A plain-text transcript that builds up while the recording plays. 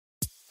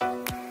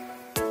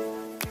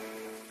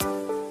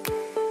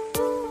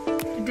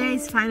today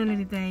is finally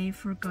the day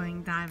for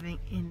going diving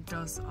in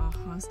Dos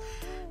Ojos.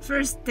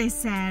 First they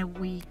said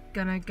we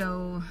gonna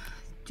go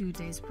 2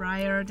 days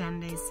prior, then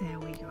they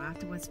said we go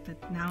afterwards, but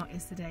now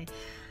is the day.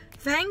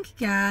 Thank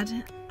God,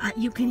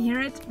 you can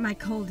hear it, my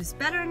cold is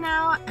better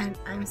now and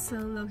I'm so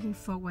looking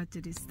forward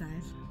to this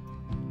dive.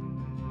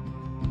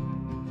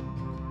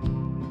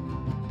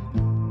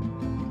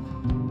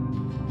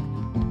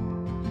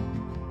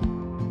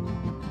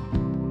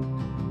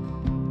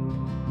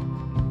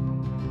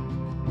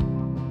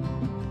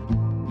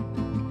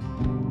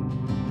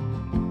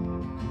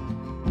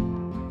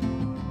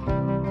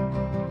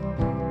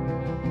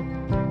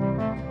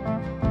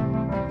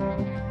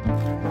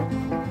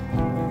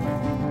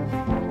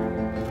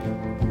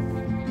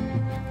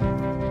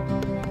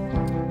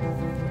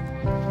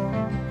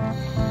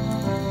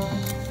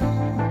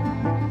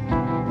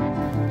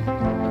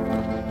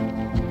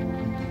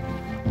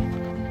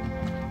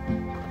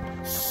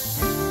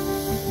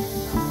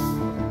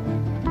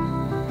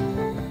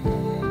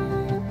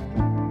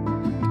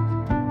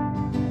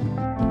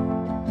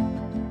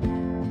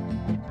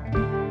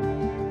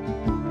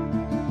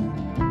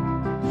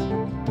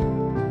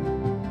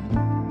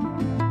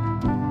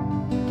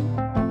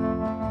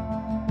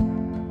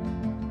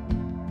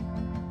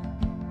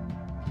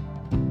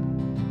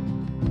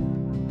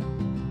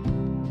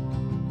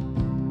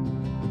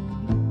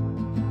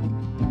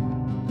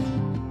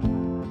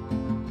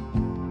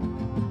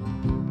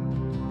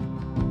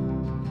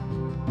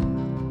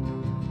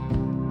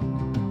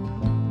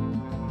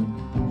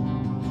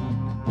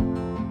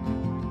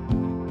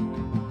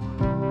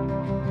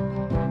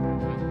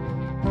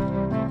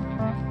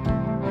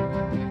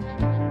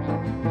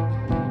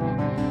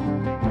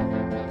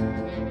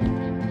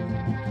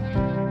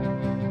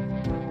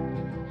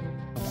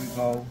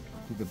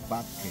 To the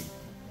bat cave.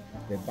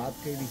 The bat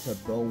cave is a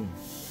dome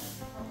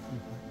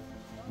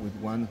with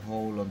one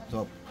hole on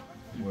top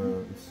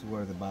where it's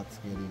where the bats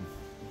get in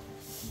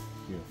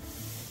here.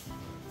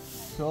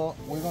 So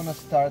we're gonna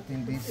start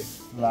in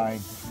this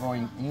line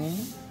going in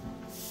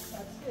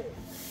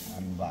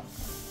and back.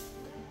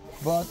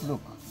 But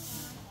look,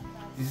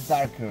 it's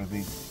darker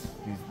this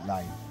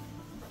line.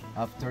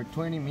 After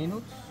 20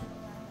 minutes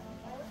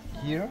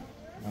here,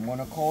 I'm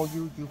gonna call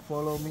you, you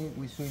follow me,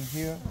 we swim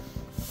here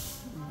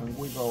and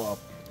we go up,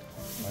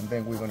 and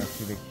then we're gonna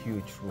see the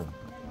huge room.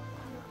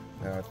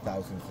 There are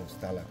thousands of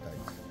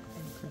stalactites.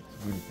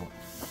 It's beautiful.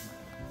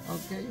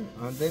 Okay,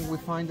 and then we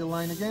find the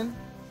line again,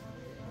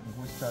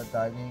 and we start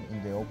diving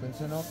in the open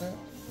cenote,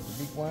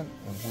 the big one,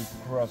 and we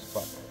cross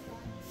back.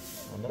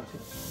 And that's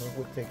it. It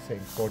would take, say,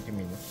 40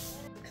 minutes.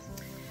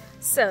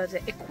 So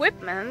the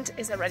equipment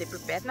is already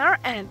prepared now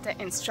and the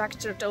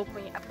instructor told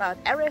me about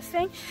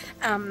everything.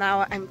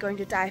 Now I'm going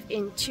to dive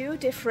in 2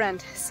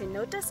 different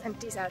cenotes, and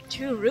these are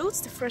 2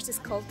 routes. The first is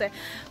called the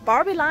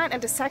Barbie Line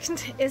and the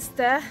second is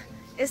the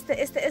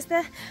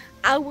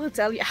I will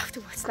tell you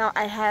afterwards. Now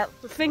I have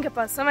to think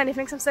about so many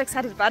things. I'm so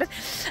excited about it.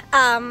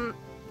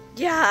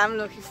 Yeah, I'm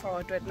looking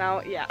forward to it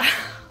now. Yeah.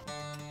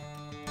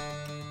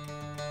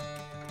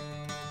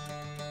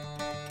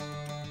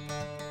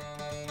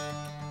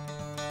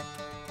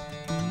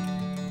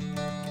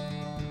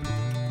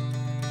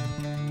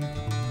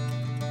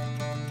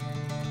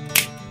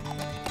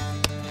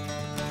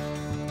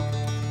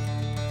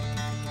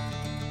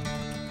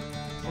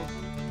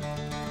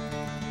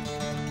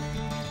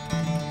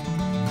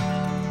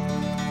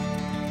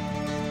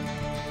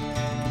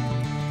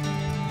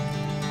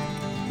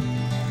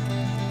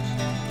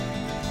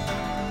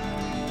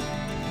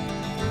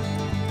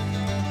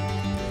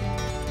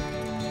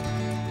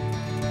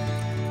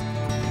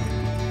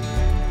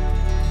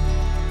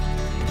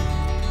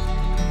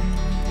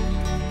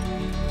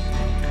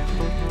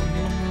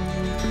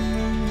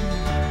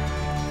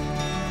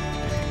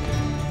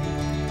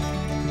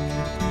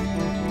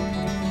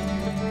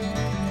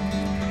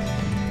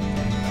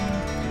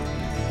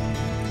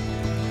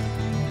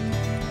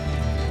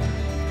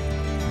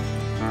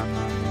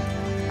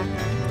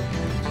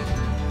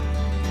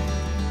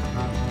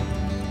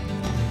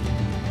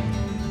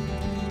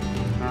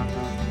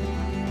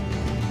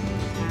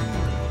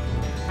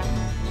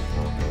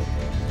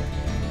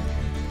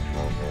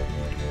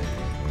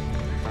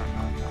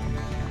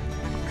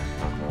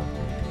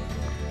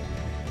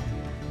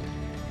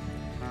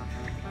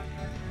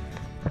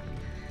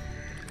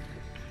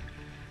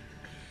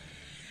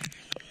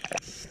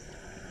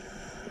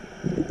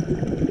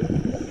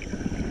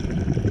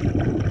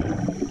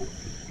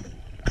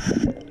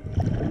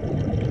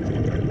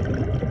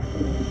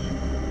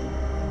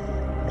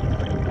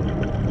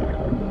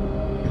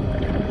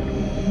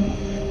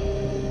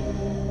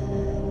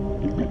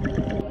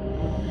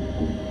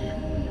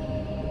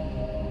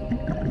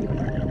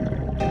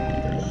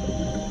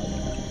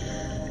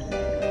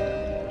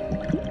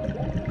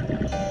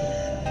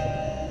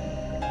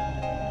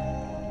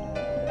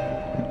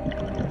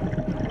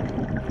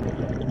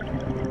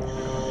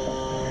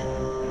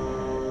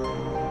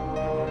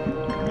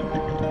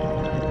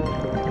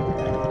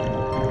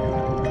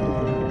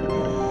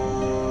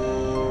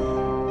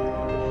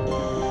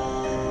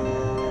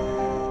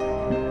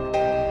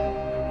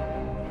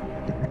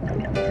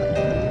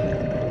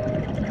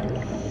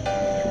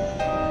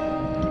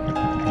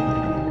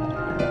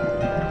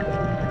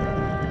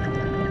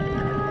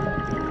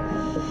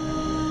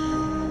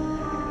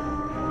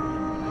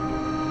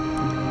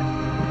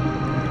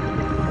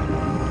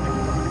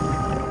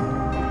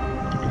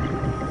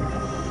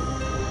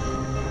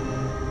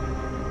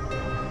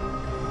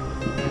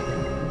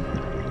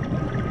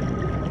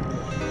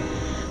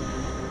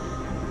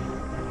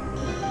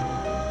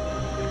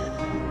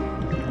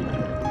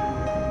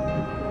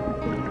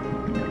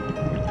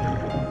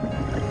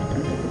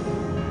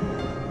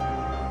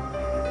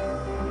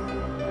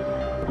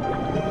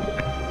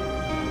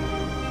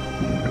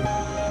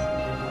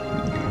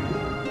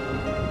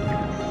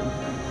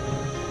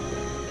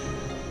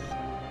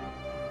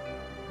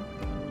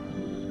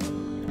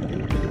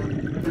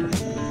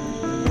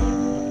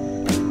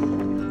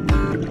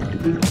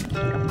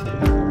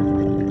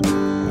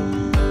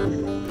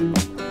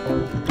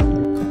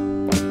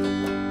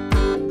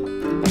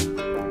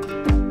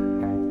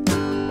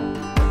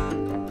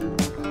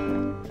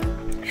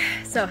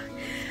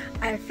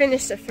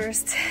 finished the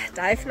first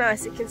dive now.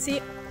 As you can see,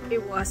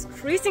 it was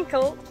freezing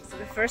cold. So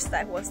the first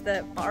dive was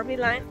the Barbie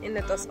Line in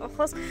the Dos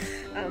Ojos.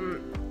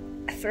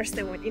 At first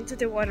I went into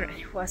the water and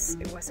it was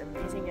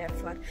amazing. I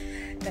thought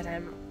that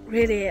I'm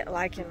really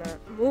like in a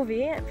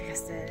movie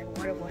because the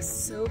water was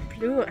so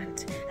blue and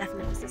I've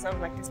never seen something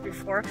like this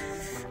before.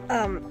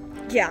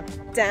 Yeah,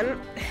 then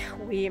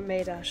we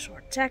made a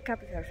short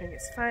checkup if everything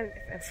is fine,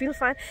 if I feel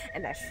fine,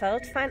 and I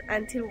felt fine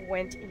until we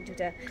went into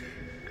the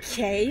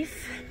cave.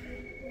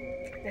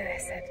 Then I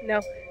said,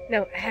 no,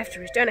 I have to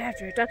return,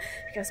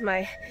 because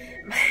my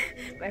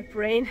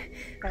brain,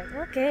 like,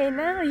 okay,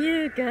 now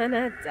you're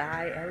gonna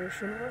die.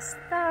 Everything was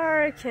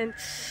dark and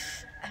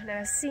I've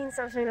never seen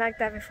something like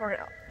that before.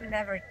 I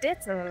never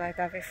did something like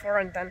that before,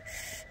 and then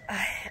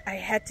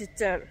I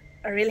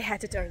really had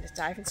to turn the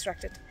dive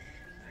instructor.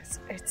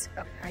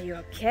 Are you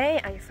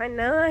okay? Are you fine?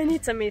 No, I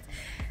need some minutes.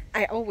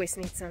 I always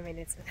need some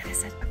minutes. And then I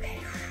said, okay,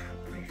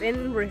 breathe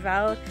in, breathe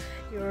out.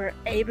 You're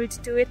able to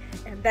do it.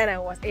 And then I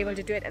was able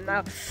to do it. And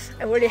now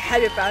I'm really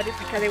happy about it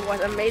because it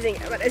was amazing.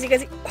 But as you can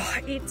see,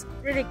 it's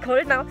really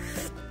cold now.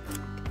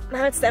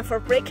 Now it's time for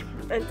a break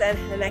and then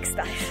the next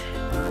dive.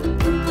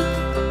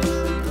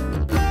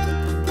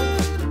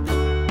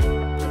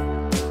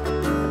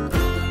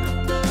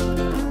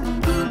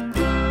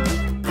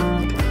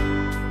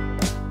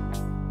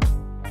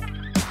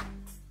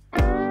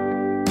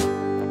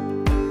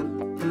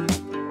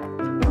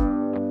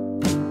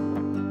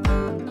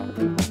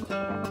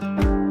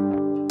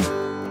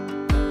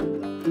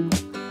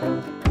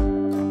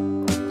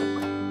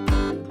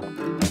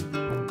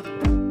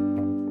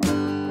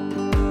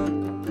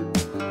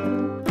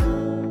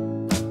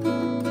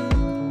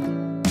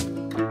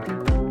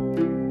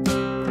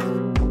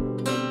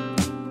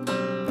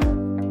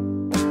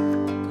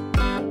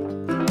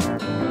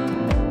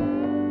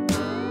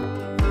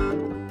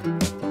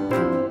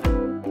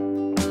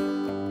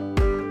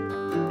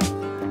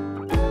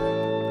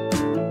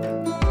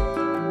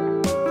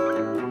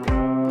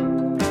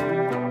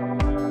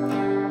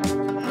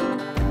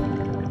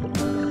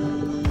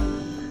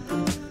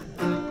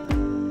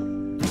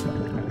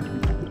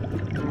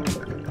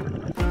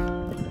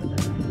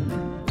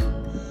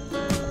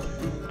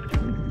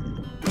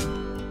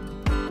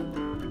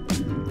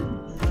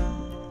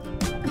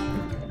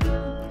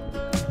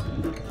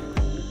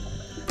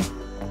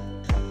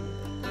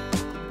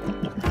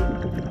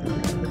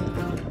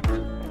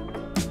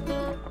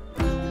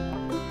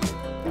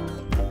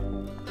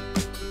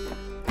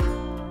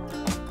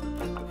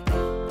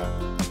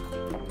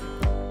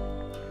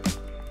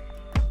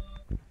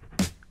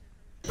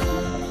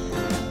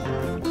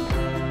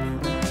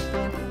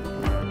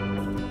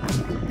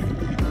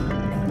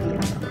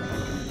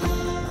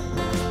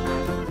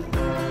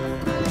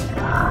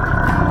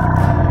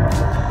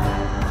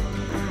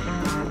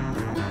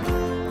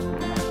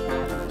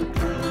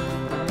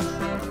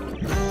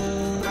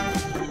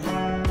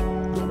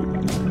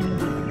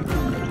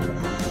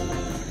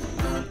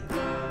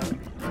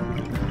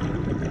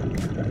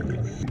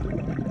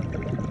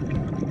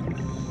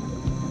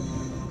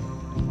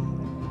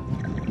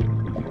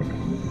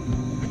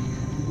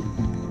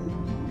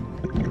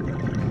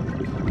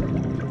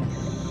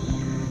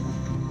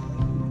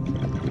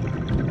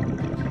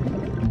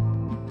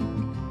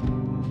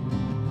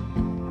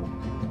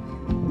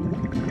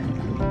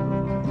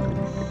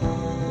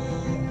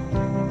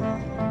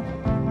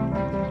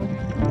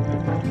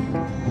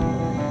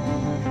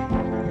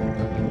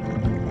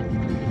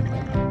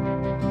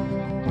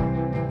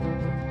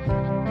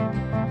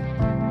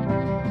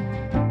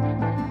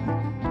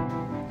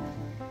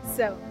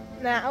 So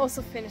now I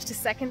also finished the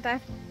second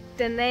dive.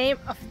 The name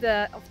of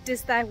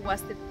this dive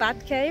was the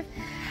Bat Cave,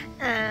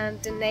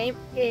 and the name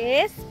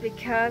is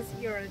because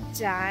you're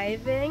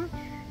diving,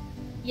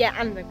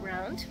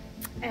 underground,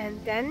 and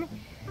then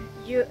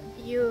you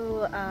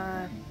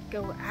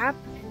go up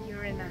and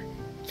you're in a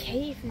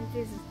cave, and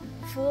this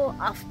is full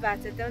of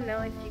bats. I don't know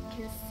if you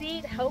can see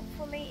it,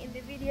 hopefully in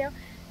the video,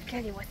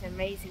 because it was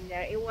amazing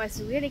there. It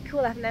was really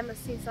cool. I've never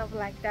seen something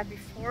like that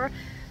before.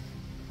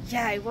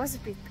 Yeah, it was a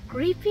bit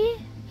creepy,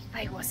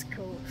 but it was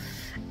cool.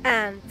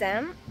 And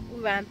then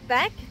we went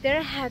back. There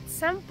I had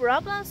some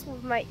problems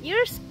with my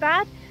ears,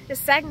 but the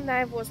second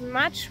dive was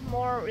much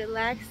more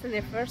relaxed than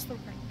the first one.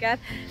 Oh my god,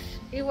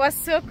 it was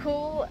so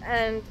cool,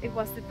 and it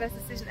was the best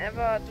decision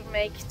ever to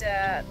make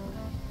the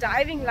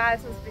diving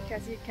license,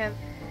 because you can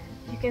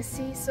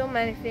see so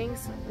many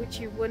things which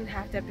you wouldn't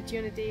have the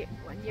opportunity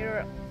when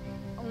you're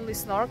only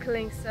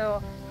snorkeling.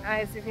 So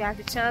guys, if you have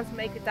the chance,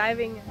 make a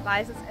diving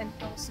license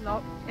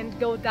and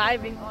go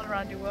diving all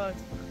around the world.